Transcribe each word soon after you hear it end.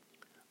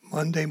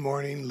Monday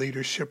Morning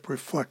Leadership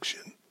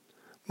Reflection,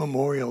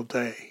 Memorial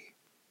Day.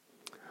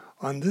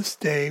 On this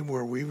day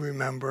where we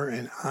remember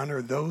and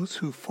honor those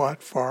who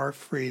fought for our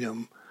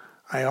freedom,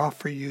 I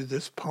offer you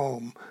this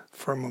poem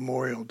for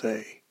Memorial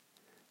Day,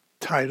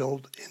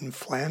 titled In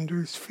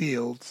Flanders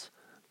Fields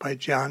by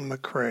John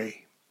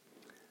McCrae.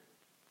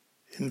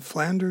 In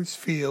Flanders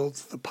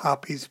fields the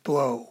poppies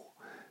blow,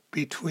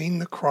 between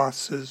the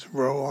crosses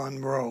row on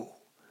row,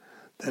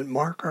 that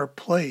mark our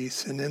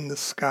place, and in the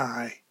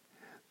sky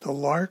the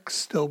larks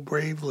still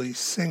bravely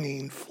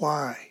singing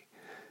fly,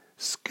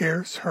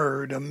 scarce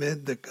heard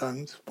amid the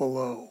guns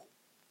below.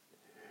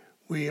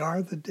 We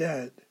are the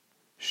dead,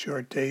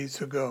 short days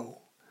ago.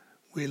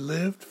 We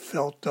lived,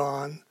 felt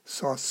dawn,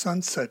 saw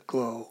sunset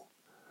glow,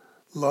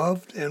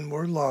 loved and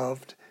were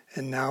loved,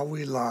 and now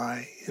we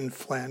lie in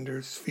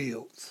Flanders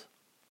fields.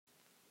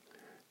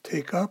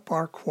 Take up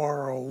our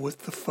quarrel with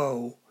the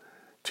foe,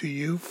 to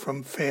you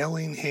from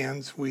failing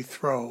hands we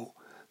throw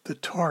the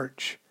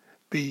torch,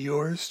 be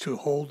yours to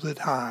hold it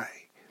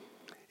high.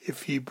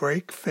 If ye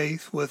break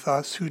faith with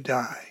us who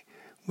die,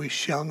 we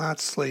shall not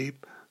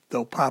sleep,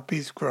 though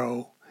poppies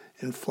grow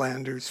in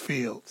Flanders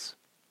fields.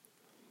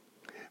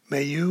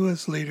 May you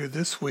as leader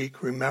this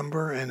week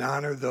remember and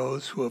honor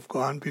those who have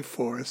gone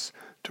before us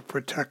to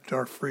protect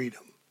our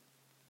freedom.